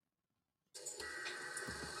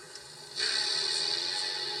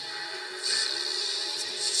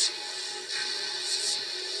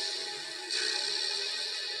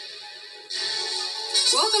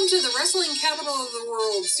wrestling capital of the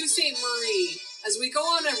world, Sault Ste. Marie, as we go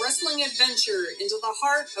on a wrestling adventure into the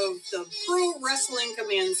heart of the Pro Wrestling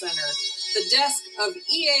Command Center, the desk of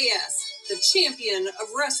EAS, the champion of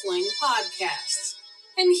wrestling podcasts.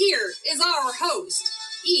 And here is our host,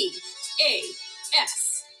 EAS.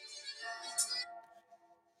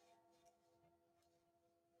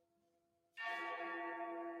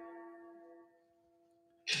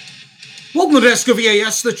 Welcome to the desk of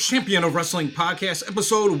EAS, the champion of wrestling podcast,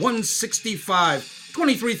 episode 165.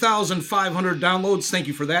 23,500 downloads. Thank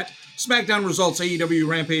you for that. SmackDown results, AEW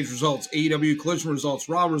Rampage results, AEW Collision results,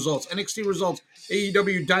 Raw results, NXT results,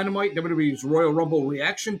 AEW Dynamite, WWE's Royal Rumble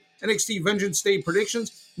reaction, NXT Vengeance Day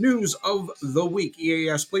predictions, news of the week,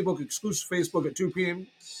 EAS Playbook exclusive Facebook at 2 p.m.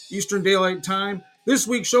 Eastern Daylight Time. This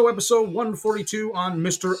week's show, episode 142 on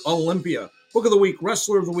Mr. Olympia. Book of the Week,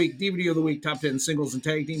 Wrestler of the Week, DVD of the Week, Top 10 Singles and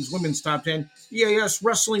Tag Teams, Women's Top 10, EAS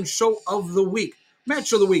Wrestling Show of the Week,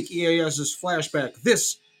 Match of the Week, EAS's Flashback,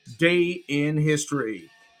 This Day in History.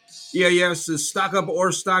 EAS's Stock Up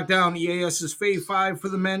or Stock Down, EAS's Fave 5 for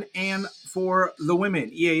the men and for the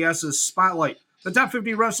women, EAS's Spotlight, the top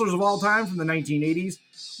 50 wrestlers of all time from the 1980s.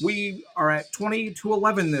 We are at 20 to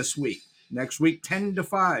 11 this week. Next week, 10 to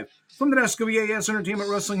 5. From the desk of EAS Entertainment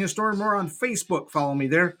Wrestling Historian, more on Facebook. Follow me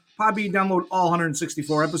there. Podbean, download all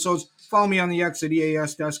 164 episodes. Follow me on the X at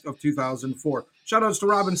EAS Desk of 2004. Shoutouts to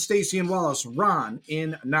Robin, Stacy, and Wallace. Ron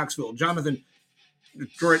in Knoxville. Jonathan,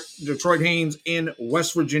 Detroit Haynes in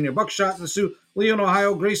West Virginia. Buckshot in the Sioux. Leon,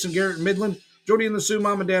 Ohio. Grayson Garrett in Midland. Jody in the Sioux.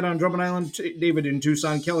 Mom and Dad on Drummond Island. David in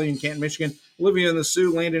Tucson. Kelly in Canton, Michigan. Olivia in the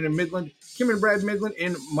Sioux. Landon in Midland. Kim and Brad Midland.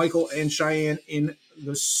 And Michael and Cheyenne in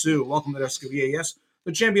the Sioux. Welcome to the Desk of EAS,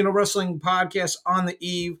 the champion of wrestling podcast, on the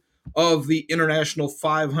eve of the International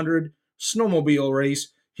 500 snowmobile race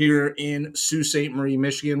here in Sault Ste. Marie,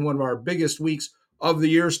 Michigan. One of our biggest weeks of the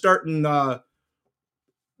year, starting the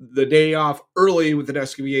day off early with the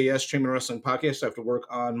Desk of EAS Champion of Wrestling podcast. I have to work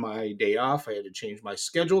on my day off. I had to change my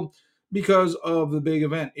schedule because of the big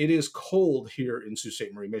event. It is cold here in Sault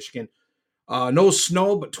Ste. Marie, Michigan. No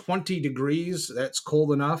snow, but 20 degrees. That's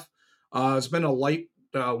cold enough. It's been a light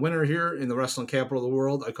winter here in the wrestling capital of the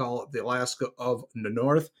world. I call it the Alaska of the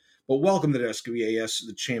North. But welcome to the Desk of EAS,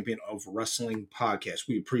 the champion of wrestling podcast.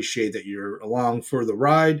 We appreciate that you're along for the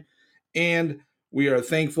ride, and we are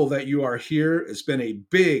thankful that you are here. It's been a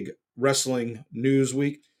big wrestling news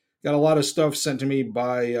week. Got a lot of stuff sent to me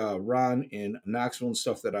by Ron in Knoxville and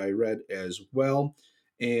stuff that I read as well.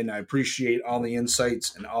 And I appreciate all the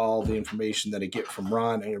insights and all the information that I get from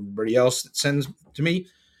Ron and everybody else that sends to me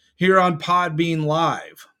here on Podbean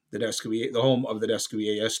Live, the home of the Desk of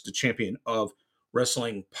EAS, the champion of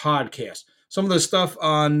wrestling podcast. Some of the stuff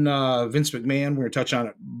on Vince McMahon, we're going to touch on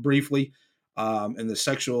it briefly, and the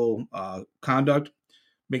sexual conduct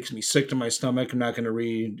makes me sick to my stomach. I'm not going to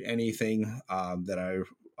read anything that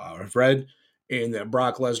I've read, and that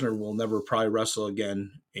Brock Lesnar will never probably wrestle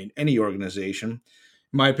again in any organization.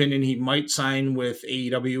 In my opinion, he might sign with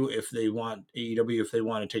AEW if they want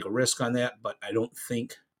to take a risk on that, but I don't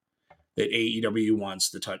think that AEW wants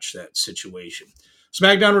to touch that situation.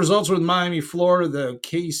 SmackDown results with Miami, Florida, the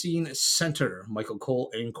Casein Center. Michael Cole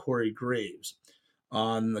and Corey Graves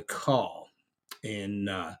on the call. And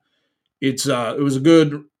it was a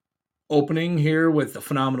good opening here with the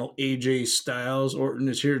phenomenal AJ Styles. Orton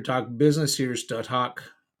is here to talk business. Here's to talk.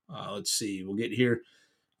 Let's see. We'll get here.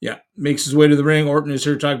 Yeah, makes his way to the ring. Orton is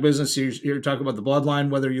here to talk business. He's here to talk about the Bloodline,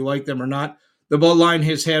 whether you like them or not. The Bloodline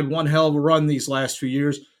has had one hell of a run these last few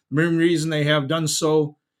years. The main reason they have done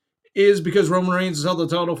so is because Roman Reigns has held the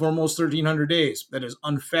title for almost 1,300 days. That is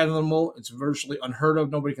unfathomable. It's virtually unheard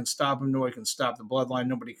of. Nobody can stop him. Nobody can stop the Bloodline.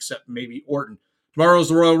 Nobody except maybe Orton. Tomorrow's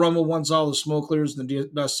the Royal Rumble. Once all the smoke clears and the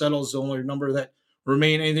dust settles, the only number that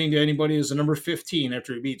remain anything to anybody is the number 15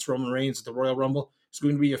 after he beats Roman Reigns at the Royal Rumble. He's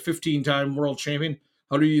going to be a 15-time world champion.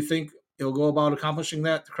 How do you think he'll go about accomplishing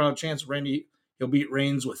that? The crowd chants he'll beat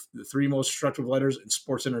Reigns with the three most destructive letters in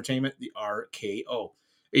sports entertainment, the RKO.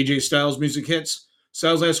 AJ Styles music hits.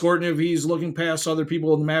 Styles asks Orton if he's looking past other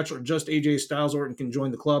people in the match or just AJ Styles. Orton can join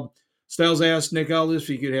the club. Styles asked Nick Aldis if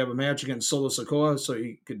he could have a match against Solo Sikoa so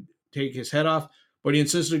he could take his head off, but he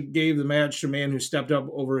insisted gave the match to a man who stepped up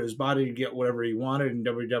over his body to get whatever he wanted in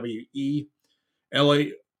WWE.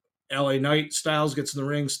 LA Knight, Styles gets in the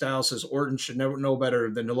ring. Styles says Orton should never know better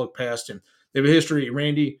than to look past him. They have a history.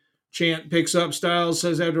 Randy Chant picks up. Styles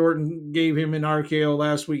says after Orton gave him an RKO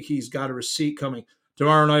last week, he's got a receipt coming.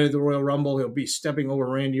 Tomorrow night at the Royal Rumble, he'll be stepping over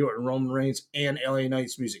Randy Orton, Roman Reigns, and LA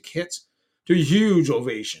Knight's music hits to a huge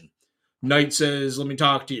ovation. Knight says, let me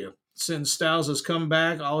talk to you. Since Styles has come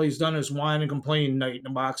back, all he's done is whine and complain. Knight in the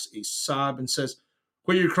box, he sob and says,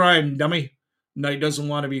 quit your crying, dummy. Knight doesn't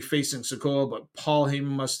want to be facing Sikoa, but Paul Heyman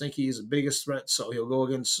must think he is the biggest threat, so he'll go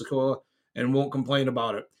against Sikoa and won't complain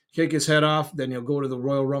about it. Kick his head off, then he'll go to the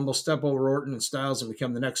Royal Rumble, step over Orton and Styles, and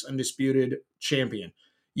become the next undisputed champion.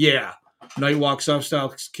 Yeah. Knight walks off,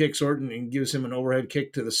 Styles kicks Orton and gives him an overhead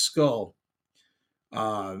kick to the skull.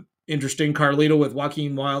 Interesting. Carlito with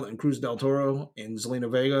Joaquin Wilde and Cruz del Toro and Zelina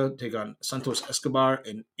Vega take on Santos Escobar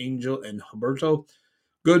and Angel and Humberto.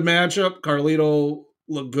 Good matchup. Carlito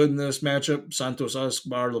looked good in this matchup. Santos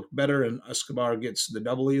Escobar looked better, and Escobar gets the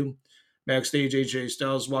W. Backstage, AJ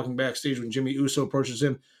Styles walking backstage when Jimmy Uso approaches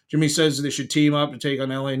him. Jimmy says they should team up to take on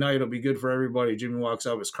LA Knight. It'll be good for everybody. Jimmy walks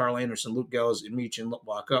out as Carl Anderson, Luke Gallows, and Michin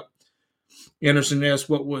walk up. Anderson asks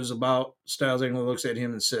what was about. Styles angrily looks at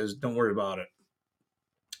him and says, "Don't worry about it."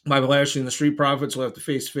 Bobby Lashley and the Street Profits will have to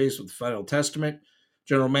face-to-face with the Final Testament.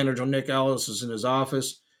 General Manager Nick Aldis is in his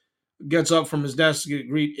office. Gets up from his desk to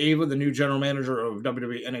greet Ava, the new general manager of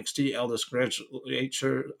WWE NXT. Aldis congratulates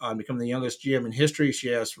her on becoming the youngest GM in history.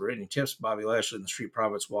 She asks for any tips. Bobby Lashley and the Street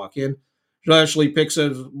Profits walk in. Lashley picks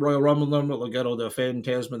a Royal Rumble number. Legado del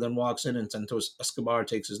Fantasma then walks in, and Santos Escobar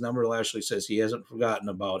takes his number. Lashley says he hasn't forgotten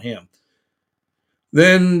about him.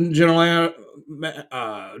 Then General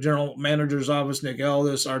Manager's office, Nick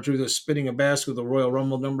Aldis, R-Truth is spinning a basket with the Royal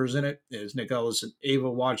Rumble numbers in it. As Nick Aldis and Ava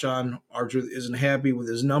watch on, R-Truth isn't happy with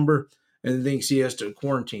his number and thinks he has to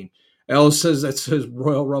quarantine. Aldis says that's his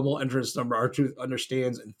Royal Rumble entrance number. R-Truth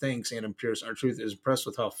understands and thanks Adam Pearce. R-Truth is impressed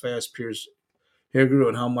with how fast Pearce hair grew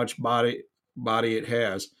and how much body it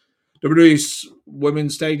has. WWE's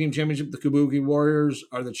Women's Tag Team Championship, the Kabuki Warriors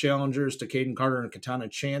are the challengers to Caden Carter and Katana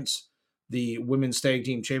Chance. The women's tag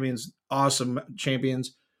team champions. Awesome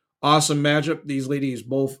matchup. These ladies,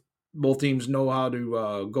 both teams know how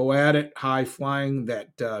to go at it. High flying.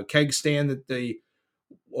 That keg stand that the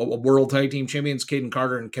world tag team champions, Caden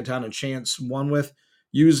Carter and Katana Chance, won with.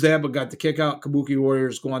 Used that, but got the kick out. Kabuki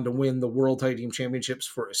Warriors go on to win the world tag team championships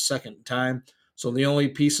for a second time. So the only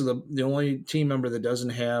team member that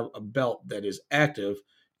doesn't have a belt that is active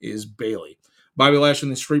is Bayley. Bobby Lashley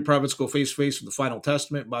and the Street Profits go face-to-face with the Final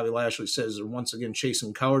Testament. Bobby Lashley says they're once again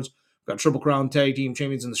chasing cowards. We've got Triple Crown Tag Team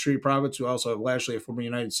Champions in the Street Profits. We also have Lashley, a former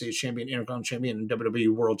United States Champion, Intercontinental Champion, and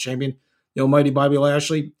WWE World Champion. The almighty Bobby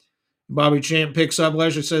Lashley. Bobby Champ picks up.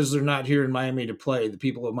 Lashley says they're not here in Miami to play. The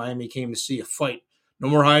people of Miami came to see a fight. No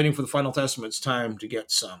more hiding for the Final Testament. It's time to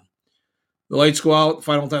get some. The lights go out. The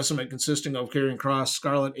Final Testament, consisting of Karrion Kross,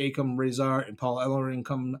 Scarlett, Akam, Razor, and Paul Ellering,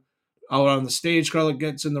 come out on the stage. Scarlett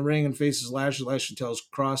gets in the ring and faces Lashley. Lashley tells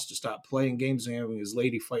Kross to stop playing games and having his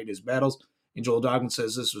lady fight his battles. And Joel Dawkins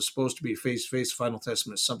says this was supposed to be a face-to-face. Final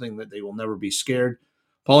Testament is something that they will never be scared.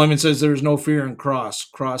 Paul Heyman says there is no fear in Kross.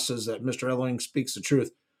 Kross says that Mr. Ellering speaks the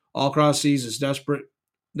truth. All Kross sees is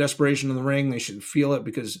desperation in the ring. They should feel it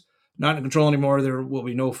because not in control anymore. There will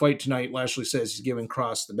be no fight tonight. Lashley says he's giving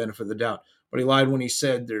Kross the benefit of the doubt, but he lied when he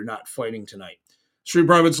said they're not fighting tonight. Street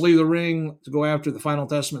Profits leave the ring to go after the Final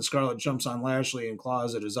Testament. Scarlett jumps on Lashley and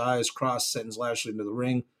claws at his eyes. Kross sends Lashley into the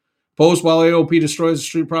ring. Post while AOP destroys the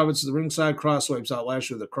Street Profits to the ringside. Kross wipes out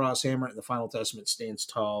Lashley with a cross hammer, and the Final Testament stands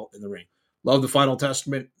tall in the ring. Love the Final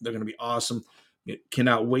Testament. They're going to be awesome.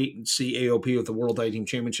 Cannot wait and see AOP with the World Tag Team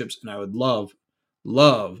Championships, and I would love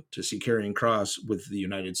to see Karrion Kross with the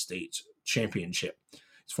United States Championship.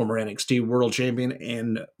 He's former NXT World Champion,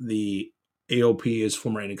 and the AOP is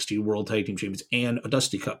former NXT World Tag Team Champions and a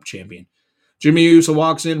Dusty Cup champion. Jimmy Uso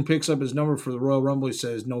walks in, picks up his number for the Royal Rumble. He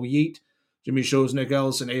says, "No yeet." Jimmy shows Nick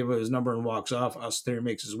Aldis and Ava his number and walks off. Austin Theory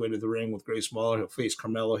makes his way to the ring with Grayson Waller. He'll face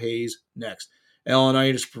Carmelo Hayes next. LA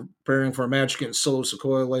Knight is preparing for a match against Solo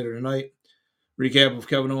Sikoa later tonight. Recap of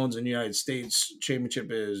Kevin Owens and United States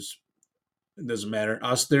Championship it doesn't matter.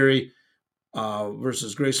 Austin Theory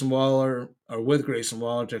versus Grayson Waller, or with Grayson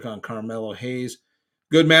Waller, take on Carmelo Hayes.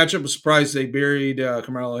 Good matchup. I'm surprised they buried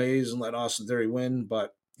Carmelo Hayes and let Austin Theory win,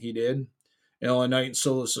 but he did. LA Knight and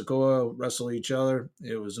Solo Sikoa wrestle each other.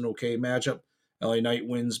 It was an okay matchup. LA Knight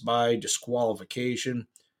wins by disqualification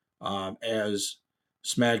as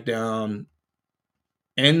SmackDown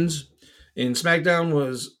ends. And SmackDown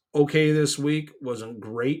was okay this week. Wasn't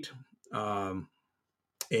great. And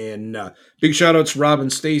big shout outs to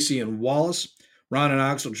Robin, Stacy, and Wallace. Ron and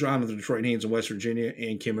Axel, John of the Detroit Haynes in West Virginia,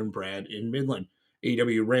 and Kim and Brad in Midland.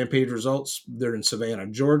 AEW Rampage results. They're in Savannah,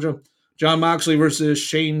 Georgia. John Moxley versus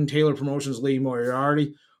Shane Taylor Promotions, Lee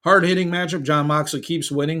Moriarty. Hard-hitting matchup. John Moxley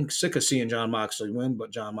keeps winning. Sick of seeing John Moxley win,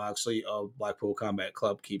 but John Moxley of Blackpool Combat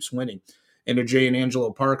Club keeps winning. Anna Jay and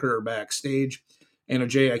Angelo Parker are backstage. Anna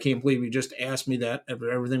Jay, I can't believe you just asked me that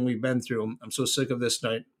after everything we've been through. I'm so sick of this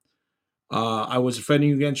night. I was offending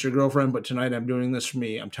you against your girlfriend, but tonight I'm doing this for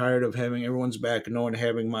me. I'm tired of having everyone's back and no one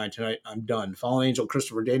having mine. Tonight I'm done. Fallen Angel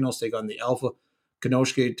Christopher Daniels take on the Alpha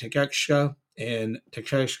Konosuke Takeshita, and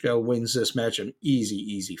Takeshita wins this match in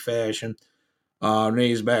easy fashion.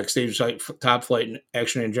 Renee's backstage like Top Flight and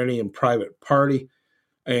Action and Jenny in Private Party,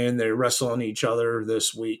 and they're wrestling each other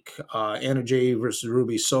this week. Anna Jay versus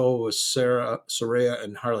Ruby Soho with Saraya,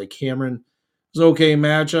 and Harley Cameron. It's an okay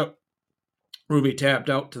matchup. Ruby tapped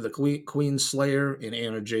out to the Queen Slayer, and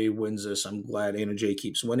Anna Jay wins this. I'm glad Anna Jay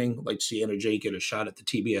keeps winning. I'd like to see Anna Jay get a shot at the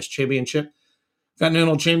TBS Championship.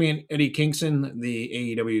 Continental Champion Eddie Kingston,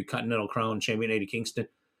 the AEW Continental Crown Champion Eddie Kingston,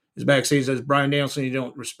 is backstage. Says, Brian Danielson, you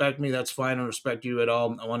don't respect me. That's fine. I don't respect you at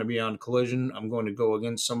all. I want to be on Collision. I'm going to go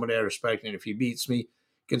against somebody I respect, and if he beats me,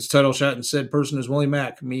 gets a title shot, and said person is Willie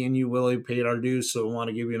Mack. Me and you, Willie, paid our dues, so I want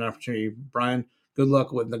to give you an opportunity. Brian, good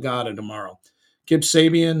luck with Nagata tomorrow. Kip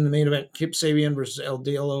Sabian, the main event, Kip Sabian versus El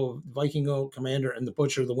Diablo, Vikingo, Commander, and the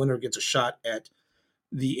Butcher. The winner gets a shot at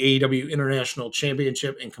the AEW International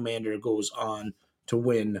Championship, and Commander goes on to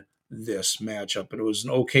win this matchup. But it was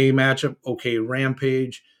an okay matchup, okay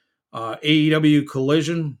Rampage. AEW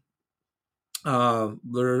Collision,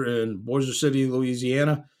 they're in Bossier City,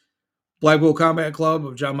 Louisiana. Blackpool Combat Club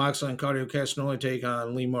of John Moxley and Claudio Castagnoli take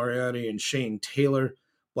on Lee Moriarty and Shane Taylor.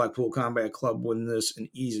 Blackpool Combat Club win this in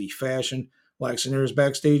easy fashion. Laxonair is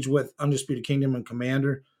backstage with Undisputed Kingdom and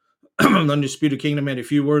Commander. The Undisputed Kingdom had a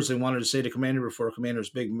few words they wanted to say to Commander before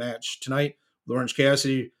Commander's big match tonight with Orange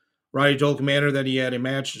Cassidy. Roddy told Commander that he had a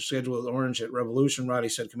match scheduled with Orange at Revolution. Roddy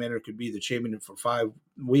said Commander could be the champion for 5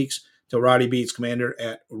 weeks till Roddy beats Commander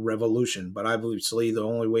at Revolution. But I believe it's the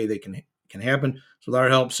only way they can happen. So with our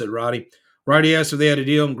help, said Roddy. Roddy asked if they had a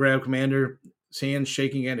deal and grabbed Commander's hand,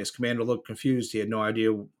 shaking it. His Commander looked confused. He had no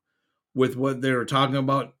idea with what they were talking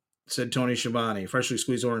about, said Tony Schiavone. Freshly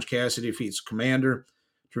squeezed Orange Cassidy defeats Commander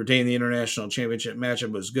to retain the International Championship matchup.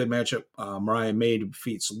 It was a good matchup. Mariah May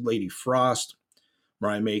defeats Lady Frost.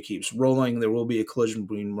 Mariah May keeps rolling. There will be a collision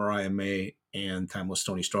between Mariah May and Timeless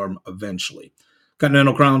Tony Storm eventually.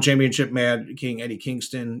 Continental Crown Championship, Mad King Eddie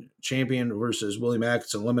Kingston champion versus Willie Mack.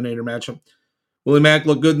 It's an eliminator matchup. Willie Mack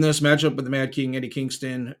looked good in this matchup, but the Mad King Eddie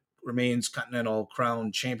Kingston remains Continental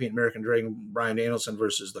Crown champion. American Dragon Brian Danielson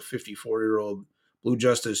versus the 54-year-old Blue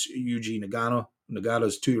Justice Yuji Nagata.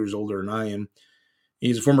 Nagata's 2 years older than I am.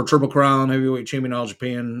 He's a former Triple Crown heavyweight champion, All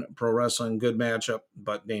Japan Pro Wrestling. Good matchup,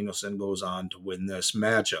 but Danielson goes on to win this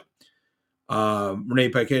matchup. Renee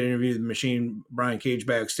Paquette interviewed the Machine Brian Cage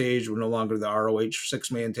backstage. We're no longer the ROH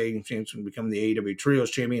 6-man tag team champions. We become the AEW Trios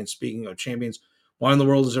champion. Speaking of champions, why in the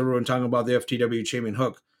world is everyone talking about the FTW champion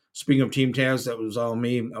Hook? Speaking of team tags, that was all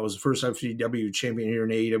me. I was the first FTW champion here in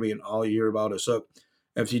AEW, and all you hear about is Hook.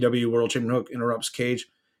 FTW World Champion Hook interrupts Cage.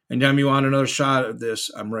 Anytime you want another shot at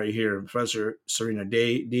this, I'm right here. Professor Serena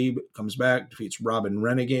Deeb comes back, defeats Robin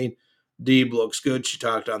Renegade. Deeb looks good. She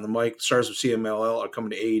talked on the mic. The stars of CMLL are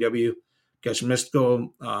coming to AEW. Catch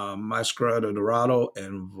Mystico, Mascarado Dorado,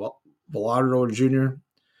 and Velardo Jr.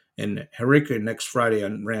 and Herrick next Friday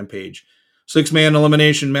on Rampage. 6-man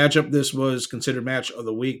elimination matchup. This was considered match of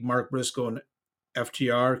the week. Mark Briscoe and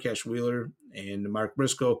FTR, Cash Wheeler, and Mark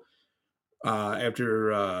Briscoe.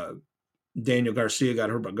 After Daniel Garcia got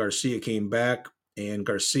hurt, but Garcia came back, and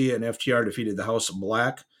Garcia and FTR defeated the House of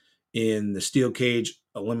Black in the steel cage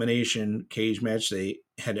elimination cage match. They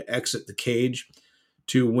had to exit the cage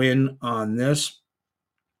to win on this,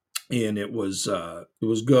 and it was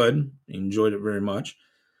good. Enjoyed it very much.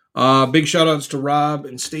 Big shout outs to Rob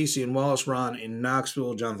and Stacy and Wallace, Ron in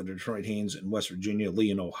Knoxville, Jonathan Detroit Haynes in West Virginia,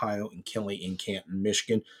 Lee in Ohio, and Kelly in Canton,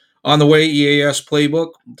 Michigan. On the way, EAS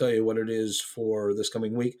Playbook. I'll tell you what it is for this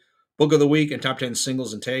coming week. Book of the Week and top 10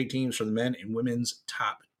 singles and tag teams for the men and women's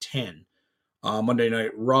top 10. Monday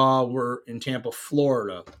Night Raw, we're in Tampa,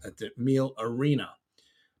 Florida at the Meal Arena.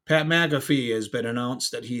 Pat McAfee has been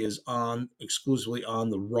announced that he is exclusively on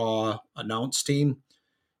the Raw announce team.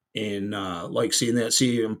 And like seeing that,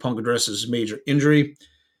 CM Punk addresses major injury.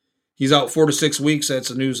 He's out 4 to 6 weeks. That's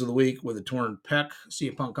the news of the week with a torn pec.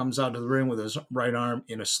 CM Punk comes out to the ring with his right arm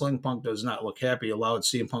in a sling. Punk does not look happy. A loud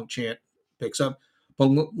CM Punk chant picks up.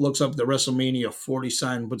 Punk looks up at the WrestleMania 40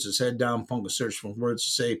 sign, puts his head down. Punk is searching for words to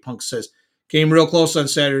say. Punk says, came real close on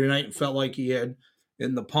Saturday night and felt like he had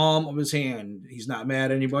in the palm of his hand. He's not mad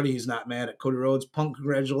at anybody. He's not mad at Cody Rhodes. Punk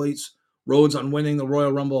congratulates Rhodes on winning the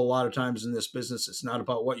Royal Rumble. A lot of times in this business, it's not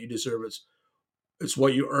about what you deserve. It's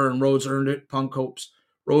what you earn. Rhodes earned it. Punk hopes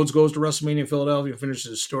Rhodes goes to WrestleMania Philadelphia and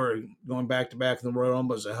finishes his story. Going back-to-back in the Royal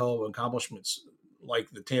Rumble is a hell of accomplishments, like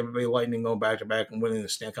the Tampa Bay Lightning going back-to-back and winning the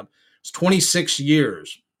Stanley Cup. It's 26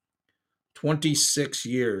 years. 26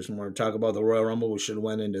 years. And we're going to talk about the Royal Rumble. We should have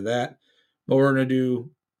went into that. But we're going to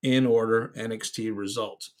do in order NXT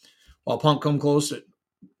results. While Punk come close,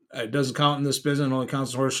 it doesn't count in this business. It only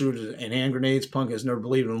counts in horseshoes and hand grenades. Punk has never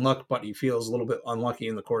believed in luck, but he feels a little bit unlucky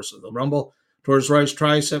in the course of the Rumble. Towards right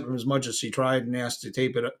tricep, as much as he tried and asked to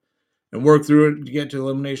tape it up and work through it to get to the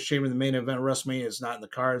Elimination Chamber. The main event of WrestleMania is not in the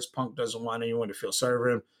cards. Punk doesn't want anyone to feel sorry for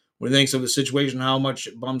him. When he thinks of the situation, how much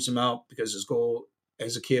it bums him out because his goal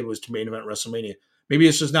as a kid was to main event WrestleMania. Maybe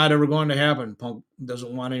it's just not ever going to happen. Punk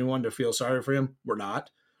doesn't want anyone to feel sorry for him. We're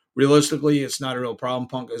not. Realistically, it's not a real problem.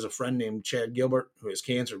 Punk has a friend named Chad Gilbert who has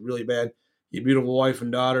cancer really bad. Your beautiful wife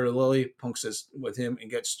and daughter, Lily. Punk says with him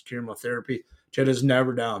and gets chemotherapy. Chad is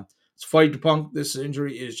never down. It's fight to Punk. This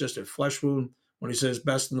injury is just a flesh wound. When he says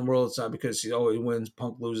best in the world, it's not because he always wins.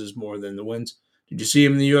 Punk loses more than the wins. Did you see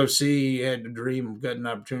him in the UFC? He had a dream of getting an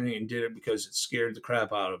opportunity and did it because it scared the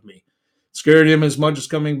crap out of me. It scared him as much as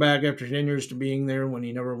coming back after 10 years to being there when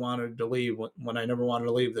he never wanted to leave, when I never wanted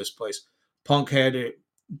to leave this place. Punk had it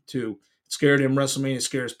too. It scared him. WrestleMania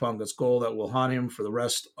scares Punk. It's a goal that will haunt him for the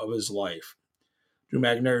rest of his life. Drew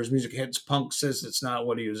McIntyre's music hits. Punk says it's not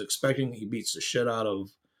what he was expecting. He beats the shit out of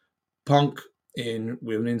Punk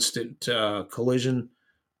with an instant collision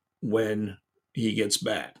when he gets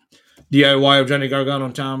back. DIY of Johnny Gargano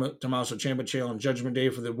and Tommaso Ciampa challenge Judgment Day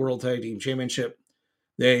for the World Tag Team Championship.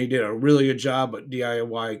 They did a really good job, but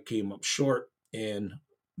DIY came up short, and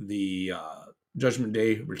the Judgment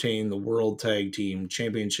Day retained the World Tag Team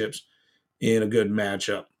Championships in a good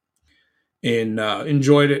matchup. And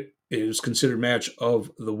enjoyed it. It was considered match of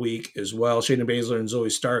the week as well. Shayna Baszler and Zoe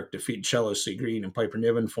Stark defeat Chelsea Green and Piper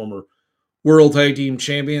Niven, former World Tag Team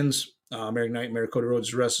Champions. American Nightmare Cody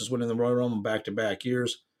Rhodes' rest is winning the Royal Rumble back-to-back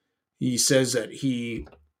years. He says that he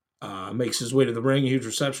makes his way to the ring. A huge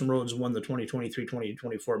reception. Rhodes won the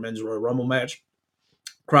 2023-2024 Men's Royal Rumble match.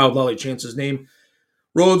 Crowd loudly chants his name.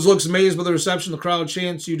 Rhodes looks amazed by the reception. The crowd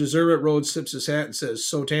chants, "You deserve it." Rhodes sips his hat and says,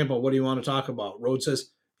 "So Tampa, what do you want to talk about?" Rhodes says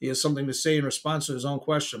he has something to say in response to his own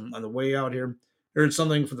question. On the way out here, he heard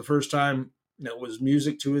something for the first time that was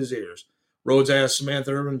music to his ears. Rhodes asks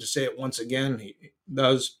Samantha Irvin to say it once again.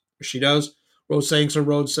 She does. Rhodes thanks her.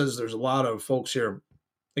 Rhodes says there's a lot of folks here.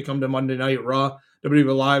 They come to Monday Night Raw,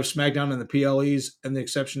 WWE Live, SmackDown, and the PLEs, and the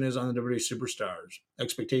exception is on the WWE Superstars.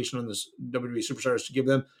 Expectation on the WWE Superstars to give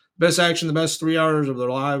them best action, the best 3 hours of their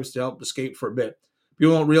lives to help escape for a bit.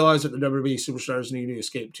 People don't realize that the WWE Superstars need to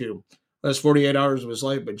escape too. The last 48 hours of his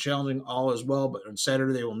life been challenging, all as well, but on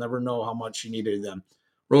Saturday they will never know how much he needed them.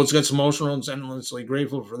 Rhodes gets emotional and is endlessly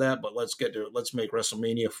grateful for that, but let's get to it. Let's make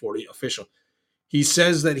WrestleMania 40 official. He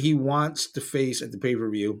says that he wants to face at the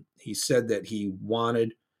pay-per-view. He said that he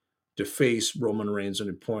wanted to face Roman Reigns, and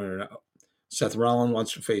he pointed out Seth Rollins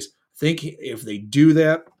wants to face. I think if they do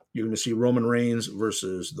that, you're going to see Roman Reigns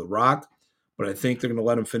versus The Rock, but I think they're going to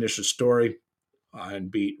let him finish the story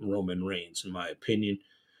and beat Roman Reigns, in my opinion.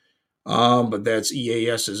 But that's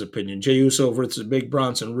EAS's opinion. Jey Uso versus Big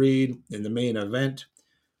Bronson Reed in the main event.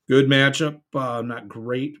 Good matchup. Not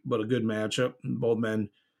great, but a good matchup. Both men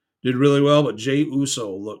did really well, but Jey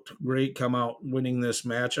Uso looked great, come out winning this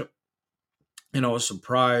matchup. And I was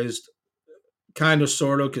surprised, kind of,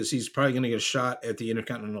 sort of, because he's probably going to get a shot at the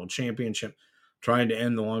Intercontinental Championship, trying to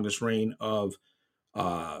end the longest reign of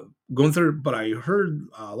Gunther. But I heard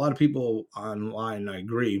a lot of people online, and I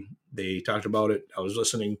agree, they talked about it. I was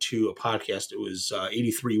listening to a podcast. It was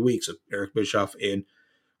 83 Weeks of Eric Bischoff and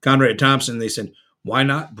Conrad Thompson. They said, why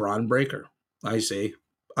not Braun Breaker? I say,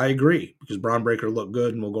 I agree, because Braun Breaker looked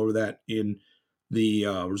good, and we'll go over that in the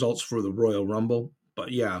results for the Royal Rumble.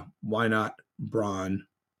 But yeah, why not Braun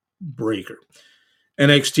Breaker?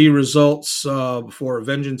 NXT results before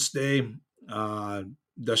Vengeance Day.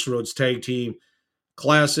 Dusty Rhodes Tag Team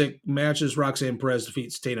Classic matches. Roxanne Perez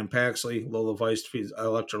defeats Tatum Paxley. Lola Vice defeats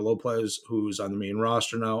Elektra Lopez, who's on the main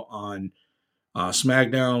roster now on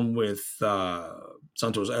SmackDown with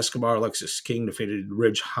Santos Escobar. Alexis King defeated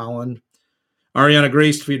Ridge Holland. Ariana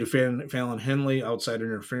Grace defeated Fallon Henley. Outside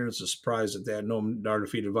interference. A surprise at that. Noam Dar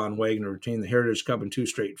defeated Von Wagner, retained the Heritage Cup in 2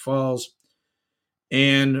 straight falls.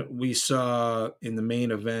 And we saw in the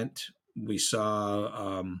main event, we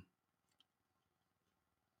saw,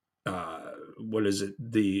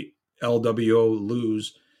 the LWO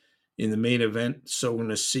lose in the main event. So we're going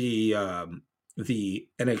to see the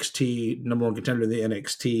NXT, number one contender of the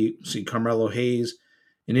NXT, see Carmelo Hayes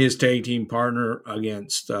and his tag team partner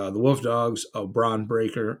against the Wolf Dogs of Braun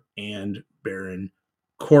Breaker and Baron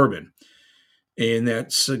Corbin. And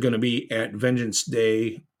that's going to be at Vengeance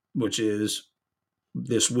Day, which is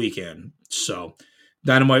this weekend. So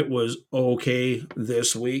Dynamite was okay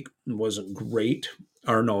this week. It wasn't great.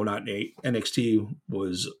 Or no, not NXT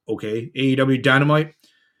was okay. AEW Dynamite,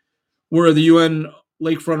 where the UN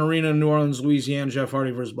Lakefront Arena in New Orleans, Louisiana. Jeff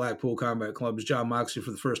Hardy versus Blackpool Combat Club's John Moxley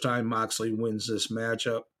for the first time. Moxley wins this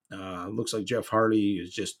matchup. Looks like Jeff Hardy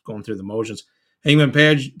is just going through the motions. Hangman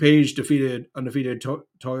Page defeated undefeated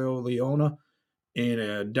Toyo Leona in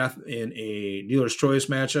a dealer's choice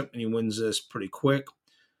matchup, and he wins this pretty quick.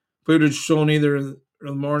 Footage shown either in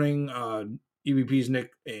the morning. EVP's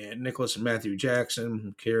Nicholas and Matthew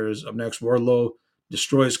Jackson. Cares up next. Wardlow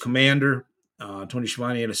destroys Commander. Tony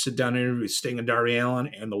Schiavone had a sit-down interview with Sting and Darby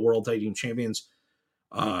Allin and the World Tag Team Champions,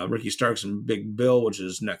 Ricky Starks and Big Bill, which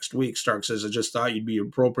is next week. Starks says, I just thought you'd be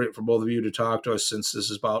appropriate for both of you to talk to us since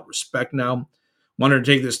this is about respect now. Wanted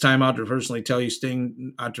to take this time out to personally tell you,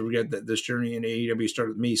 Sting, not to forget that this journey in AEW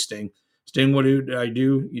started with me, Sting. Sting, what did I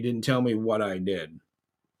do? You didn't tell me what I did.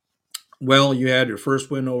 Well, you had your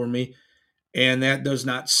first win over me, and that does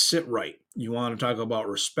not sit right. You want to talk about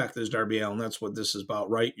respect as Darby Allin. That's what this is about,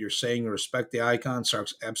 right? You're saying you respect the icon.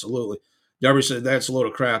 Starks, absolutely. Darby said, that's a load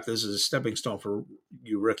of crap. This is a stepping stone for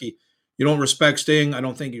you, Ricky. You don't respect Sting. I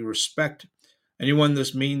don't think you respect anyone.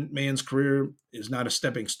 This man's career is not a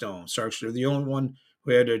stepping stone. Starks, you're the only one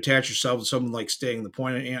who had to attach yourself to someone like Sting. The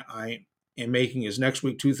point I am making is next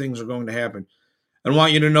week, two things are going to happen. I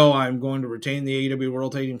want you to know I'm going to retain the AEW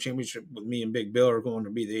World Tag Team Championship with me and Big Bill are going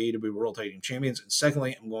to be the AEW World Tag Team Champions. And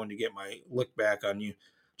secondly, I'm going to get my lick back on you.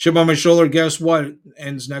 Chip on my shoulder, guess what? It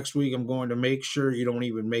ends next week. I'm going to make sure you don't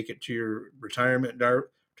even make it to your retirement,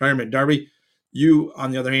 Darby. You,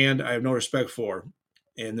 on the other hand, I have no respect for.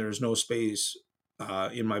 And there's no space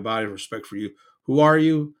in my body of respect for you. Who are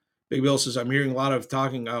you? Big Bill says, I'm hearing a lot of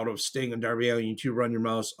talking out of Sting and Darby Allin. You two run your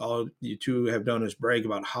mouths. All you two have done is brag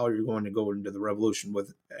about how you're going to go into the Revolution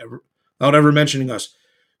without ever mentioning us.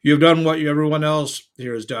 You have done what everyone else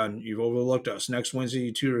here has done. You've overlooked us. Next Wednesday,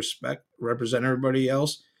 you two represent everybody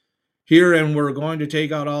else here, and we're going to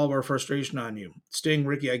take out all of our frustration on you. Sting,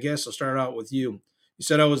 Ricky, I guess I'll start out with you. You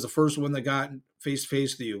said I was the first one that got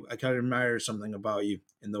face-to-face with you. I kind of admired something about you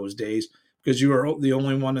in those days, because you were the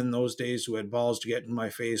only one in those days who had balls to get in my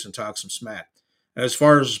face and talk some smack. And as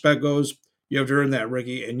far as respect goes, you have to earn that,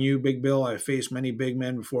 Ricky. And you, Big Bill, I've faced many big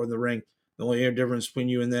men before in the ring. The only difference between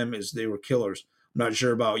you and them is they were killers. I'm not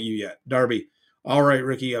sure about you yet. Darby, all right,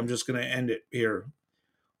 Ricky, I'm just going to end it here.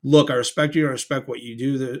 Look, I respect you. I respect what you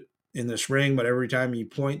do in this ring, but every time you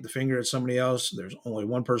point the finger at somebody else, there's only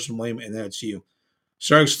one person to blame, and that's you.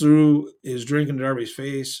 Starks threw his drink in Darby's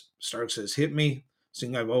face. Starks says, hit me.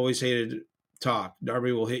 Saying I've always hated talk.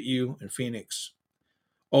 Darby will hit you in Phoenix.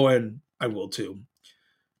 Oh, and I will too.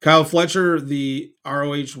 Kyle Fletcher, the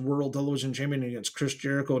ROH World Television Champion, against Chris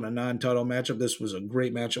Jericho in a non-title matchup. This was a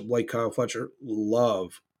great matchup. Like Kyle Fletcher,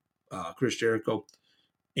 love Chris Jericho.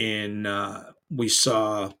 And we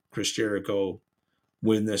saw Chris Jericho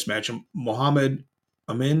win this match. Muhammad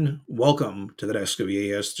Amin, welcome to the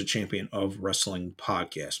SWAS, the Champion of Wrestling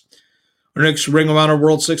podcast. Our next Ring of Honor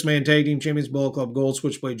World Six-Man Tag Team Champions, Bullet Club Gold,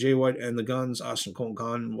 Switchblade, Jay White, and the Guns, Austin Colton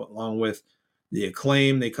Khan, along with the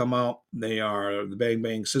Acclaim. They come out. They are the Bang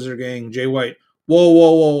Bang Scissor Gang. Jay White,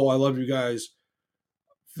 whoa, I love you guys.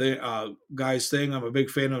 Guys thing, I'm a big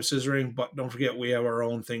fan of scissoring, but don't forget we have our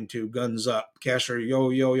own thing too. Guns up. Casher, yo,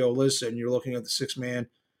 listen, you're looking at the six-man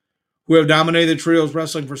who have dominated trios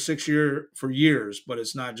wrestling for years, but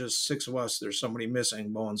it's not just six of us. There's somebody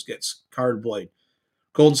missing. Bowens gets Card Blade.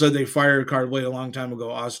 Colton said they fired Card Blade a long time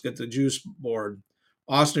ago. Austin, get the juice board.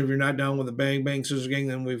 Austin, if you're not down with the Bang Bang Scissor Gang,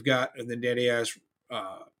 then we've got, and then Daddy ass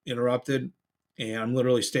interrupted, and I'm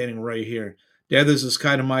literally standing right here. Dad, this is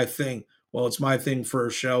kind of my thing. Well, it's my thing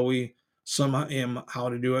first, shall we? Somehow him how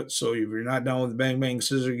to do it. So if you're not down with the Bang Bang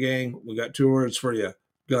Scissor Gang, we got two words for you.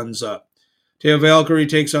 Guns up. Taya Valkyrie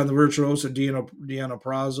takes on the virtuoso Deanna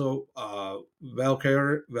Prazo.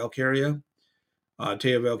 Valkyria.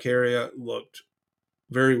 Taya Valkyria looked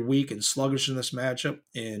very weak and sluggish in this matchup,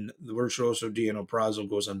 and the virtuoso Deanna Prazo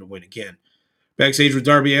goes on to win again. Backstage with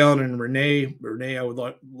Darby Allin and Renee. Renee, I would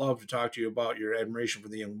love to talk to you about your admiration for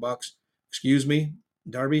the Young Bucks. Excuse me,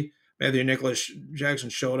 Darby. Matthew Nicholas Jackson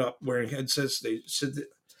showed up wearing headsets. They said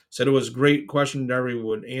it was a great question Darby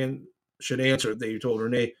should answer. They told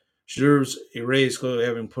Renee she deserves a raise, clearly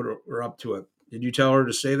having put her up to it. Did you tell her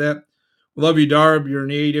to say that? We love you, Darb. You're an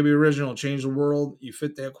AEW original. Change the world. You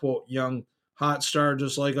fit that quote. Young, hot star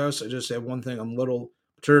just like us. I just have one thing I'm a little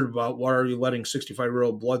perturbed about. Why are you letting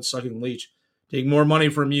 65-year-old blood-sucking leech take more money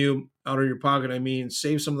from you out of your pocket? I mean,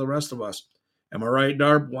 save some of the rest of us. Am I right,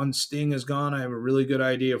 Darb? Once Sting is gone, I have a really good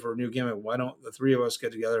idea for a new gimmick. Why don't the three of us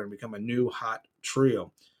get together and become a new hot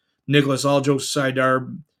trio? Nicholas, all jokes aside,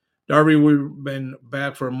 Darby, we've been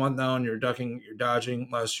back for a month now, and you're ducking, you're dodging,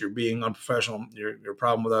 unless you're being unprofessional. Your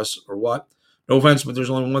problem with us or what? No offense, but there's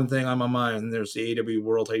only one thing on my mind, and there's the AEW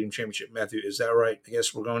World Tag Team Championship. Matthew, is that right? I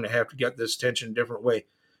guess we're going to have to get this attention a different way.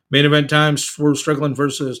 Main event time, Swerve Strickland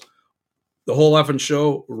versus the whole effing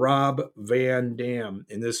show, Rob Van Dam.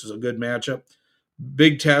 And this is a good matchup.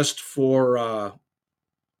 Big test for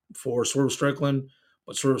Swerve Strickland,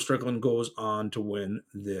 but Swerve Strickland goes on to win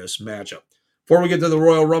this matchup. Before we get to the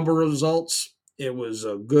Royal Rumble results, it was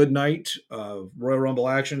a good night of Royal Rumble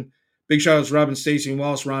action. Big shout outs to Robin, Stacey, and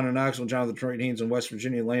Wallace, Ron and Knoxville, Jonathan, Detroit, Haynes in West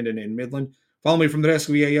Virginia, Landon, and Midland. Follow me from the desk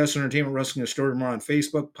of EAS Entertainment Wrestling Story more on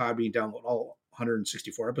Facebook. Podbean, download all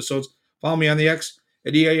 164 episodes. Follow me on the X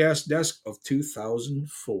at EAS Desk of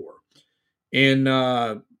 2004. In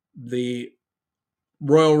the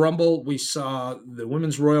Royal Rumble, we saw the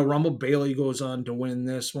Women's Royal Rumble. Bayley goes on to win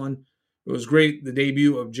this one. It was great. The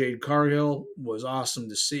debut of Jade Cargill was awesome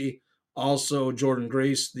to see. Also, Jordan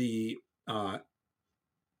Grace, the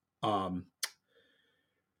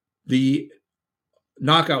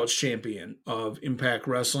Knockouts champion of Impact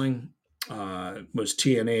Wrestling, was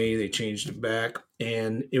TNA. They changed it back,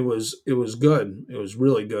 and it was good. It was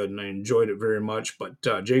really good, and I enjoyed it very much. But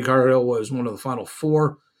Jade Cargill was one of the final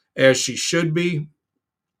four, as she should be.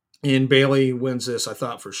 And Bayley wins this. I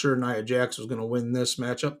thought for sure Nia Jax was going to win this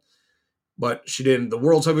matchup, but she didn't. The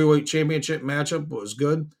World's Heavyweight Championship matchup was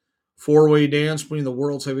good. Four-way dance between the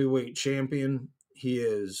World's Heavyweight Champion. He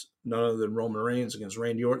is none other than Roman Reigns against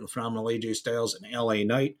Randy Orton, the phenomenal AJ Styles, and LA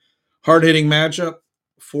Knight. Hard-hitting matchup.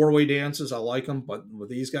 Four-way dances. I like them, but with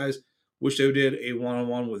these guys, wish they did a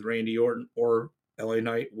one-on-one with Randy Orton or LA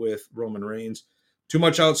Knight with Roman Reigns. Too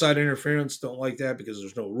much outside interference. Don't like that because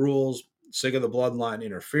there's no rules. Sick of the bloodline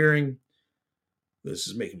interfering. This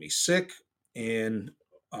is making me sick. And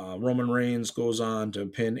Roman Reigns goes on to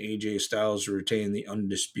pin AJ Styles to retain the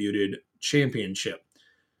undisputed championship.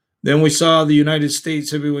 Then we saw the United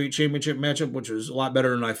States Heavyweight Championship matchup, which was a lot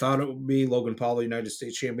better than I thought it would be. Logan Paul, the United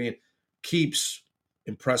States champion, keeps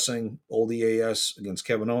impressing old EAS against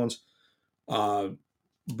Kevin Owens.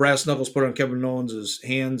 Brass knuckles put on Kevin Owens'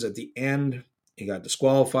 hands at the end. He got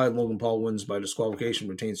disqualified. Logan Paul wins by disqualification,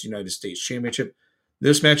 retains the United States Championship.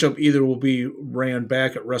 This matchup either will be ran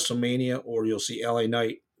back at WrestleMania or you'll see LA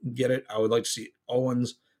Knight get it. I would like to see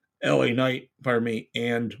Owens, LA Knight,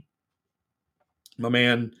 and my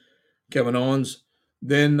man Kevin Owens.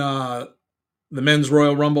 Then the men's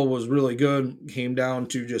Royal Rumble was really good. Came down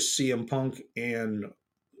to just CM Punk and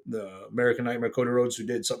the American Nightmare Cody Rhodes, who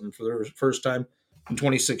did something for the first time in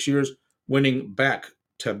 26 years, winning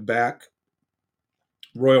back-to-back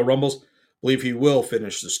Royal Rumbles. I believe he will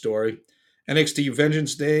finish the story. NXT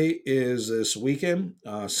Vengeance Day is this weekend,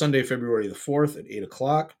 Sunday, February the 4th at 8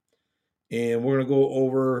 o'clock. And we're going to go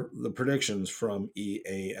over the predictions from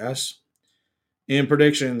EAS. In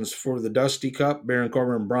predictions for the Dusty Cup, Baron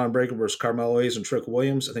Corbin and Braun Breaker versus Carmelo Hayes and Trick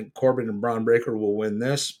Williams. I think Corbin and Braun Breaker will win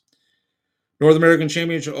this. North American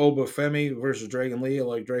Championship, Oba Femi versus Dragon Lee. I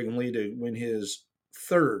like Dragon Lee to win his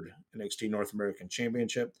third NXT North American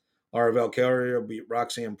Championship. Lara Valkyria beat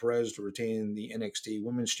Roxanne Perez to retain the NXT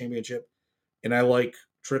Women's Championship. And I like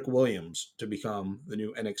Trick Williams to become the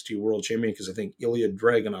new NXT World Champion because I think Ilya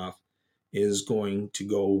Dragunov is going to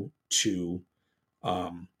go to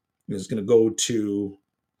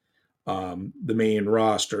the main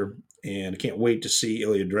roster, and I can't wait to see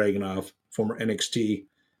Ilya Dragunov, former NXT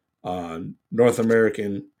North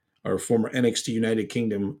American or former NXT United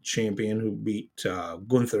Kingdom champion who beat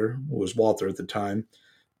Gunther, who was Walter at the time,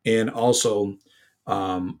 and also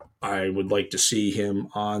I would like to see him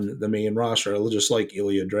on the main roster. I just like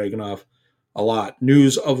Ilya Dragunov a lot.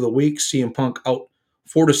 News of the week: CM Punk out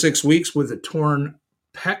 4 to 6 weeks with a torn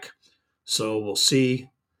pec, so we'll see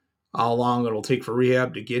how long it'll take for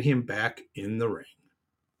rehab to get him back in the ring.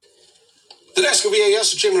 The Desk of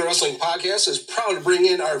EAS, the Champion Wrestling Podcast, is proud to bring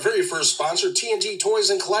in our very first sponsor, TNT Toys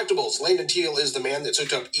and Collectibles. Landon Teal is the man that's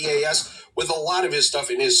hooked up EAS with a lot of his stuff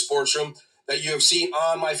in his sports room that you have seen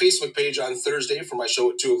on my Facebook page on Thursday for my show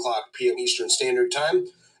at 2 o'clock p.m. Eastern Standard Time.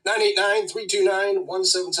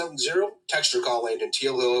 989-329-1770. Text or call Landon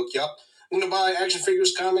Teal. He'll hook you up. I'm going to buy action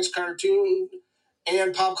figures, comics, cartoon,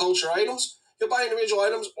 and pop culture items. He'll buy individual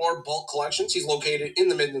items or bulk collections. He's located in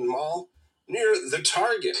the Midland Mall near the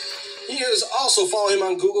Target. He is also follow him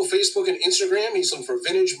on Google, Facebook, and Instagram. He's looking for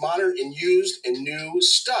vintage, modern, and used and new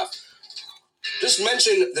stuff. Just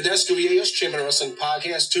mention the Desk of EAS Champion Wrestling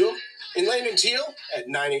Podcast to him. And Landon Teal at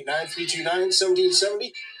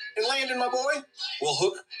 989-329-1770. And Landon, my boy, will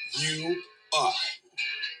hook you up.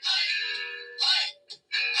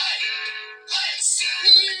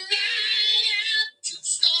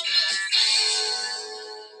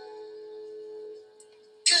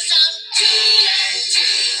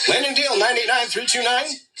 Landon Deal,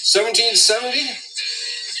 989-329-1770. 1770.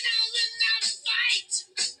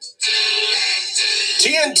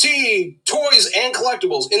 TNT Toys and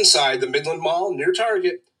Collectibles inside the Midland Mall near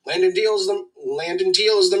Target. Landon Teal is the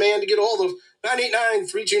man to get a hold of.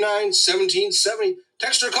 989-329-1770.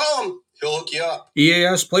 Text or call him. He'll hook you up.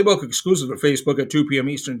 EAS Playbook exclusive to Facebook at 2 p.m.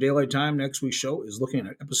 Eastern Daylight Time. Next week's show is looking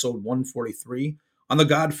at episode 143 on the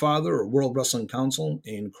Godfather of World Wrestling Council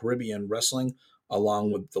in Caribbean Wrestling,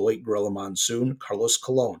 along with the late Gorilla Monsoon, Carlos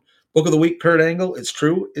Colon. Book of the Week, Kurt Angle. It's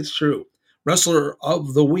true. It's true. Wrestler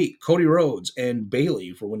of the Week, Cody Rhodes and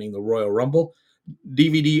Bayley for winning the Royal Rumble.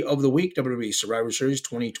 DVD of the Week, WWE Survivor Series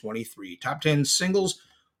 2023. Top 10 singles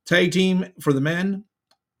tag team for the men.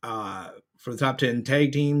 For the top 10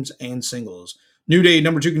 tag teams and singles. New Day,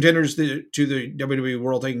 number 2 contenders to the WWE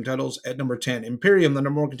World Tag Team titles at number 10. Imperium, the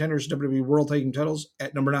number 1 contenders to WWE World Tag Team titles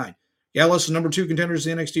at number 9. Gallus, the number 2 contenders to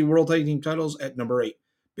the NXT World Tag Team titles at number 8.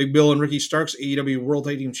 Big Bill and Ricky Starks, AEW World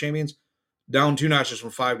Tag Team champions, down 2 notches from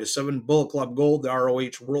 5 to 7. Bullet Club Gold, the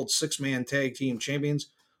ROH World 6-Man Tag Team champions,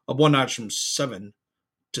 up 1 notch from 7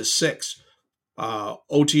 to 6.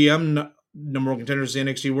 OTM, number 1 contenders to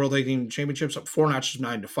the NXT World Tag Team Championships, up 4 notches from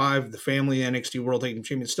 9 to 5. The Family NXT World Tag Team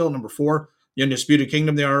Champions still at number 4. The Undisputed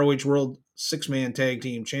Kingdom, the ROH World 6-Man Tag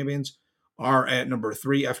Team Champions, are at number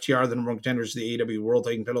 3. FTR, the number 1 contenders to the AEW World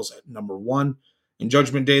Tag Team titles, at number 1. In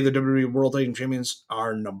Judgment Day, the WWE World Tag Team Champions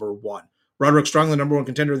are number 1. Roderick Strong, the number 1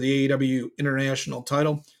 contender to the AEW International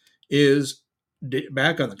title, is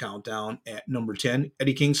back on the countdown at number 10.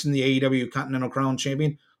 Eddie Kingston, the AEW Continental Crown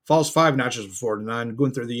Champion, falls 5 notches from 4 to 9.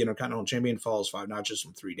 Gunther, the Intercontinental Champion, falls 5 notches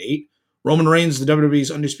from 3 to 8. Roman Reigns, the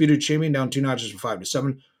WWE's Undisputed Champion, down 2 notches from 5 to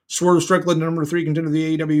 7. Swerve Strickland, the number 3 contender to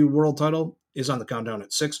the AEW World title, is on the countdown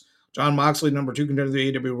at 6. John Moxley, number 2 contender to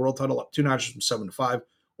the AEW World title, up 2 notches from 7 to 5.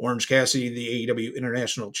 Orange Cassidy, the AEW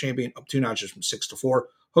International Champion, up 2 notches from 6 to 4.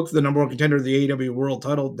 Hook, the number 1 contender to the AEW World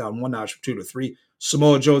title, down 1 notch from 2 to 3.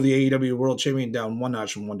 Samoa Joe, the AEW World Champion, down 1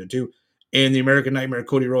 notch from 1 to 2. And the American Nightmare,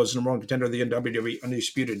 Cody Rhodes, number 1 contender to the WWE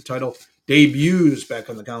Undisputed title, debuts back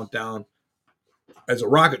on the countdown as a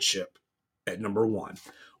rocket ship at number 1.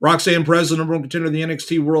 Roxanne Perez, the number 1 contender to the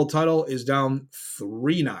NXT World title, is down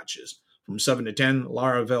 3 notches from 7 to 10.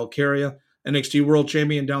 Lara Valkyria, NXT World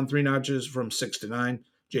Champion, down 3 notches from 6 to 9.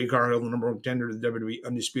 Jay Cargill, the number 1 contender to the WWE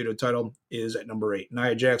Undisputed title, is at number 8.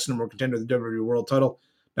 Nia Jax, number 1 contender to the WWE World title,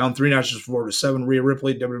 down 3 notches from 4 to 7. Rhea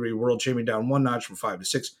Ripley, WWE World Champion, down 1 notch from 5 to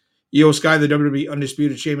 6. Io Sky, the WWE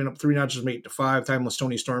Undisputed Champion, up 3 notches from 8 to 5. Timeless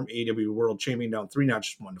Toni Storm, AEW World Champion, down 3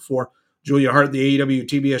 notches from 1 to 4. Julia Hart, the AEW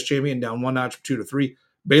TBS Champion, down 1 notch from 2 to 3.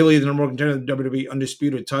 Bayley, the number 1 contender to the WWE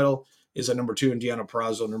Undisputed title, is at number 2. And Deonna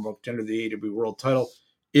Purrazzo, number 1 contender to the AEW World title,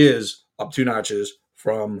 is up 2 notches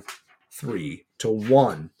from 3 to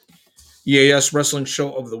 1. EAS Wrestling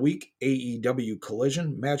Show of the Week, AEW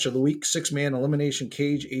Collision. Match of the Week, 6-man elimination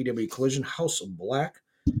cage, AEW Collision, House of Black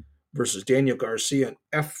versus Daniel Garcia and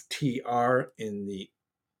FTR in the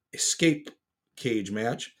escape cage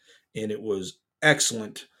match. And it was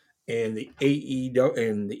excellent. And the AEW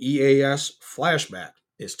and the EAS flashback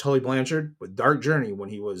is Tully Blanchard with Dark Journey when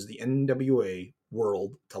he was the NWA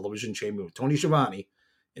World Television Champion with Tony Schiavone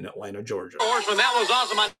in Atlanta, Georgia. Horseman, that was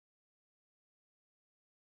awesome.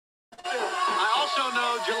 I also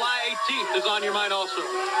know July 18th is on your mind also.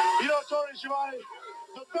 You know, Tony Schiavone,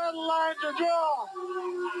 the battle lines are drawn.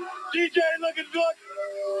 DJ looking good.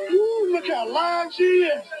 Ooh, look how long she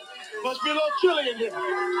is. Must be a little chilly in here.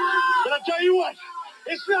 But I tell you what,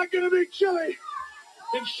 it's not going to be chilly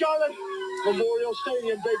in Charlotte Memorial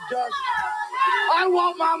Stadium, Big Dust. I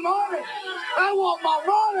want my money. I want my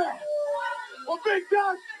money. Well, Big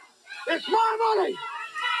Dust, it's my money.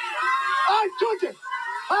 I took it.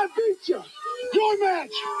 I beat you. Your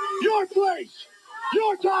match, your place,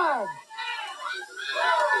 your time.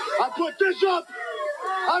 I put this up.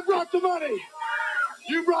 I brought the money.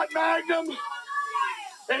 You brought Magnum.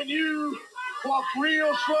 And you walked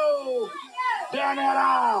real slow down that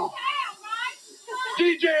aisle.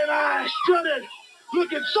 DJ and I strutted,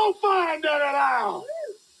 looking so fine down that aisle.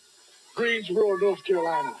 Greensboro, North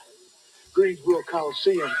Carolina. Greensboro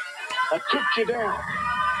Coliseum. I took you down.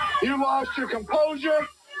 You lost your composure,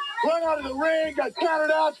 run out of the ring, got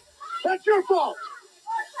counted out. That's your fault.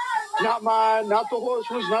 Not mine, not the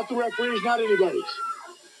horsemen's, not the referees, not anybody's.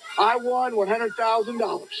 I won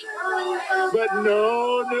 $100,000. But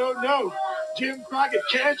no. Jim Crockett,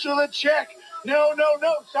 cancel the check. No,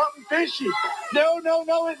 something fishy. No,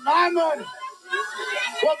 it's my money.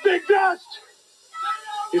 Well, Big Dust,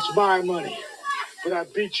 it's my money. But I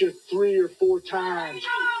beat you 3 or 4 times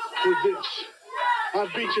for this. I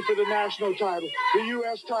beat you for the national title, the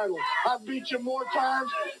U.S. title. I beat you more times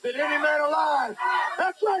than any man alive.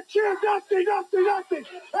 That's right, cheer Dusty. That's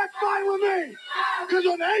fine with me. Because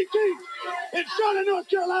on the 18th in Charlotte, North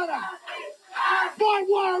Carolina, barbed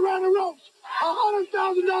wire around the ropes,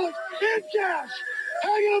 $100,000 in cash,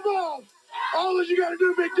 hanging above. All that you got to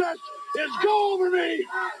do, Big Dust, is go over me,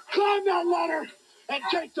 climb that ladder, and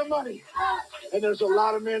take the money. And there's a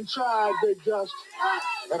lot of men tried, Big Dust,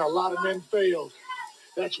 and a lot of men failed.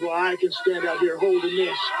 That's why I can stand out here holding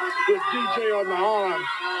this with DJ on my arm,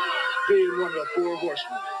 being one of the four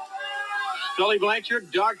horsemen. Tully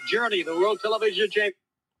Blanchard, Dark Journey, the World Television Champion.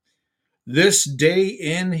 This day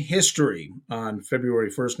in history, on February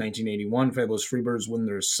 1st, 1981, Fabulous Freebirds win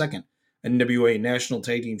their second NWA National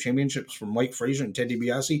Tag Team Championships from Mike Frazier and Ted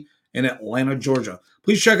DiBiase in Atlanta, Georgia.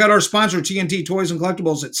 Please check out our sponsor, TNT Toys and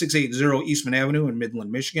Collectibles, at 680 Eastman Avenue in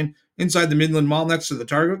Midland, Michigan. Inside the Midland Mall next to the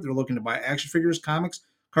Target, they're looking to buy action figures, comics,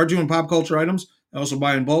 cartoon and pop culture items. They also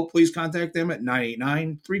buy in bulk. Please contact them at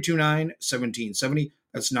 989-329-1770.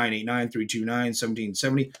 That's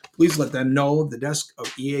 989-329-1770. Please let them know the desk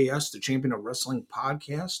of EAS, the Champion of Wrestling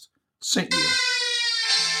podcast, sent you.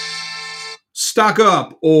 Stock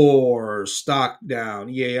up or stock down.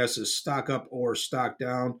 EAS's stock up or stock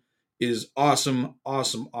down is awesome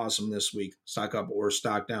this week. Stock up or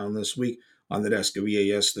stock down this week on the desk of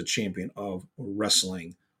EAS, the Champion of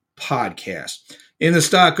Wrestling podcast. In the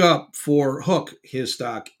stock up for Hook, his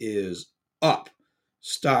stock is up.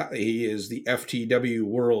 He is the FTW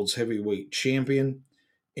World's Heavyweight Champion,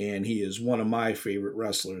 and he is one of my favorite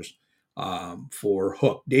wrestlers for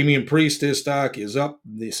Hook. Damian Priest, his stock is up.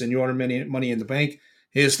 The Senora Money in the Bank,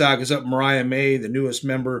 his stock is up. Mariah May, the newest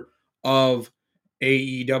member of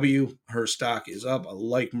AEW, her stock is up. I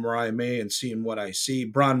like Mariah May and seeing what I see.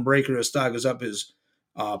 Braun Breaker, his stock is up. His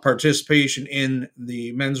participation in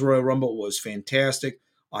the Men's Royal Rumble was fantastic.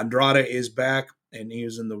 Andrade is back, and he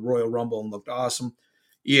was in the Royal Rumble and looked awesome.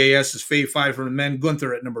 EAS is Fave 5 for the men.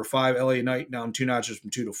 Gunther at number 5. LA Knight down 2 notches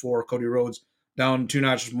from 2 to 4. Cody Rhodes down 2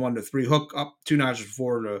 notches from 1 to 3. Hook up 2 notches from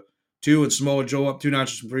 4 to 2. And Samoa Joe up 2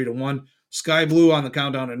 notches from 3 to 1. Sky Blue on the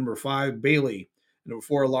countdown at number 5. Bailey at number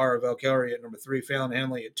 4. Lara Valkyrie at number 3. Fallon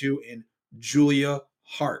Henley at 2. And Julia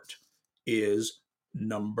Hart is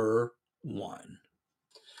number 1.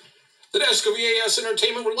 The desk of EAS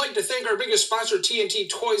Entertainment would like to thank our biggest sponsor, TNT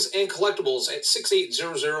Toys and Collectibles, at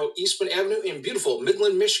 6800 Eastman Avenue in beautiful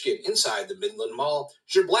Midland, Michigan, inside the Midland Mall.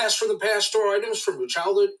 It's your blast from the past store items from your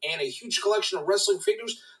childhood and a huge collection of wrestling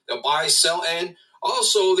figures. They'll buy, sell, and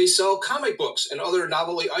also they sell comic books and other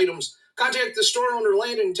novelty items. Contact the store owner,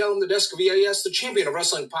 Landon, and tell them the desk of EAS, the Champion of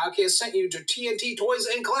Wrestling podcast, sent you to TNT Toys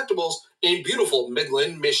and Collectibles in beautiful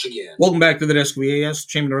Midland, Michigan. Welcome back to the desk of EAS,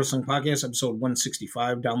 Champion of Wrestling podcast, episode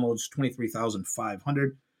 165, downloads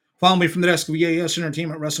 23,500. Follow me from the desk of EAS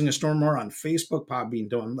Entertainment Wrestling and Storm More on Facebook, Podbean,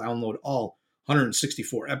 download all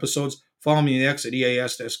 164 episodes. Follow me next at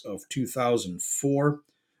EAS Desk of 2004.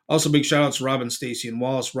 Also, big shout outs to Robin, Stacy, and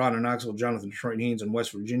Wallace, Ron in Knoxville, Jonathan, Detroit, Haynes in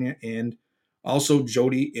West Virginia, and also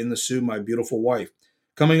Jody in the Sioux, my beautiful wife.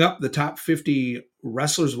 Coming up, the top 50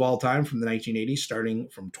 wrestlers of all time from the 1980s, starting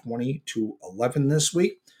from 20 to 11 this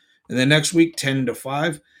week. And then next week, 10 to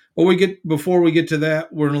 5. But before we get to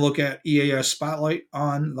that, we're going to look at EAS Spotlight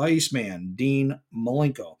on the Iceman, Dean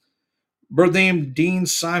Malenko. Birth name, Dean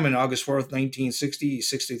Simon, August 4th, 1960. He's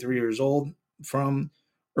 63 years old. From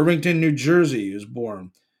Irvington, New Jersey, he was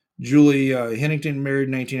born. Julie Hennington, married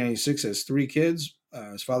in 1996, has 3 kids.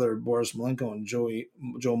 His father, Boris Malenko, and Joe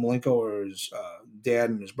Malenko are his dad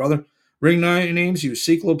and his brother. Ring names, he was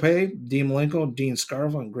Cyclope, Dean Malenko, Dean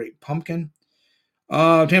Scarfa, and Great Pumpkin.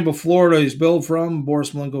 Tampa, Florida, he's billed from.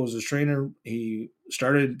 Boris Malenko was his trainer. He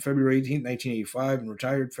started February 18, 1985, and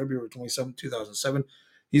retired February 27, 2007.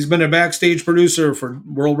 He's been a backstage producer for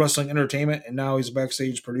World Wrestling Entertainment, and now he's a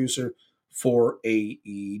backstage producer for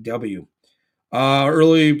AEW.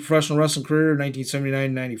 Early professional wrestling career,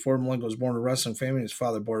 1979-94. Malenko was born in a wrestling family. His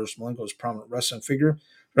father, Boris Malenko, was a prominent wrestling figure.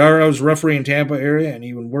 I was a referee in Tampa area, and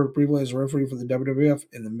even worked briefly as a referee for the WWF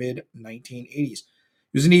in the mid-1980s. He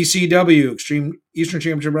was in ECW, Eastern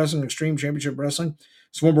Championship Wrestling, Extreme Championship Wrestling.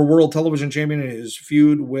 He's former World Television Champion. His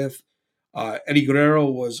feud with Eddie Guerrero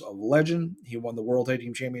was a legend. He won the World Tag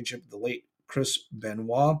Team Championship with the late Chris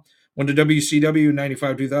Benoit. Went to WCW in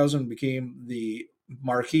 95-2000, became the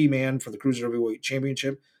marquee man for the Cruiser Heavyweight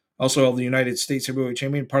Championship. Also held the United States Heavyweight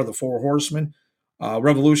Champion, part of the Four Horsemen.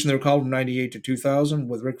 Revolution, they were called, from 98 to 2000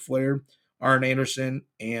 with Ric Flair, Arn Anderson,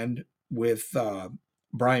 and with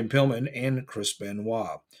Brian Pillman and Chris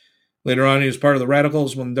Benoit. Later on, he was part of the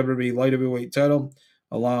Radicals, won the WWE Light Heavyweight title,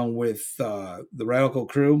 along with the Radical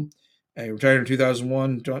crew. And he retired in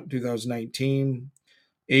 2001, 2019.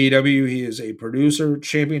 AEW, he is a producer,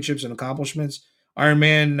 championships and accomplishments. Iron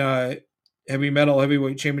Man Heavy Metal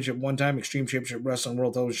Heavyweight Championship one time, Extreme Championship Wrestling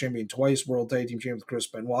World Television Champion twice, World Tag Team Champion with Chris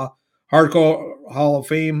Benoit, Hardcore Hall of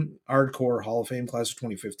Fame Class of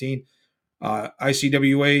 2015.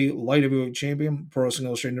 ICWA Light Heavyweight Champion, Pro Wrestling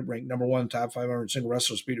Illustrated ranked number 1, top 500 single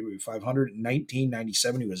wrestlers, PW 500. In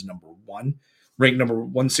 1997, he was number 1, ranked number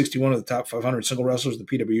 161 of the top 500 single wrestlers, the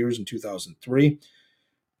PWers in 2003.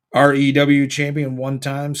 REW Champion one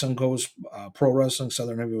time, Suncoast Pro Wrestling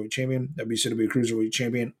Southern Heavyweight Champion, WCW Cruiserweight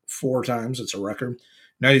Champion 4 times, it's a record.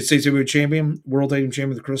 United States Heavyweight Champion, World Tag Team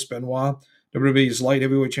Champion with Chris Benoit, WWE's Light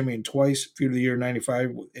Heavyweight Champion twice, Feud of the Year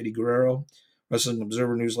 95 with Eddie Guerrero, Wrestling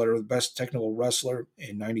Observer Newsletter with Best Technical Wrestler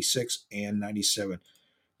in 96 and 97.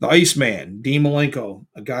 The Iceman, Dean Malenko,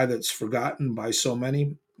 a guy that's forgotten by so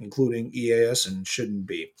many, including EAS, and shouldn't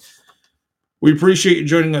be. We appreciate you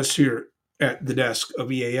joining us here at the desk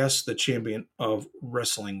of EAS, the Champion of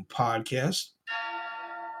Wrestling podcast.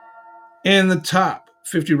 And the top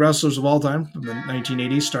 50 wrestlers of all time from the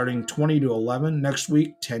 1980s, starting 20 to 11. Next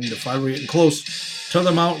week, 10 to 5. We're getting close to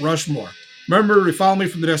the Mount Rushmore. Remember to follow me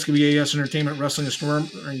from the desk of EAS Entertainment, Wrestling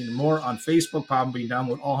and more on Facebook. Probably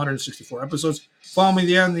download all 164 episodes. Follow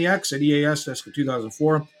me on the X at EAS Desk of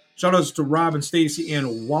 2004. Shoutouts to Rob and Stacy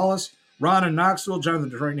in Wallace, Ron in Knoxville, Jonathan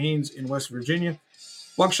Detroit and Haynes in West Virginia,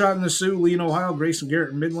 Buckshot in the Sioux, Lee in Ohio, Grace and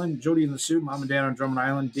Garrett in Midland, Jody in the Sioux, Mom and Dad on Drummond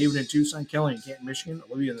Island, David in Tucson, Kelly in Canton, Michigan,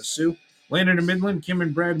 Olivia in the Sioux, Landon in Midland, Kim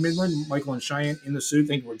and Brad in Midland, Michael and Cheyenne in the Sioux.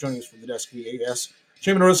 Thank you for joining us from the desk of EAS.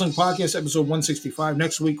 Champion of Wrestling Podcast, episode 165.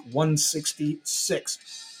 Next week,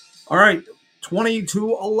 166. All right, 20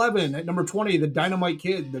 to 11. At number 20, the Dynamite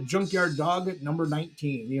Kid. The Junkyard Dog at number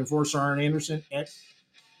 19. The Enforcer Arn Anderson at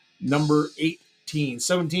number 18.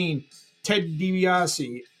 17, Ted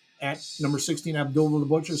DiBiase at number 16. Abdullah the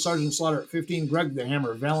Butcher. Sergeant Slaughter at 15. Greg the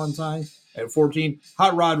Hammer Valentine at 14.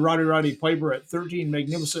 Hot Rod Roddy Piper at 13.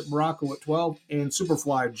 Magnificent Morocco at 12. And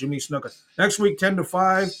Superfly Jimmy Snuka. Next week, 10 to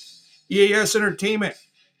 5. EAS Entertainment,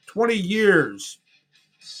 20 years.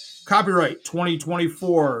 Copyright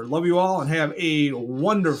 2024. Love you all and have a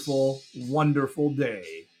wonderful, wonderful day.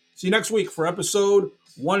 See you next week for episode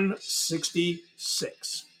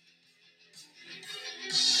 166.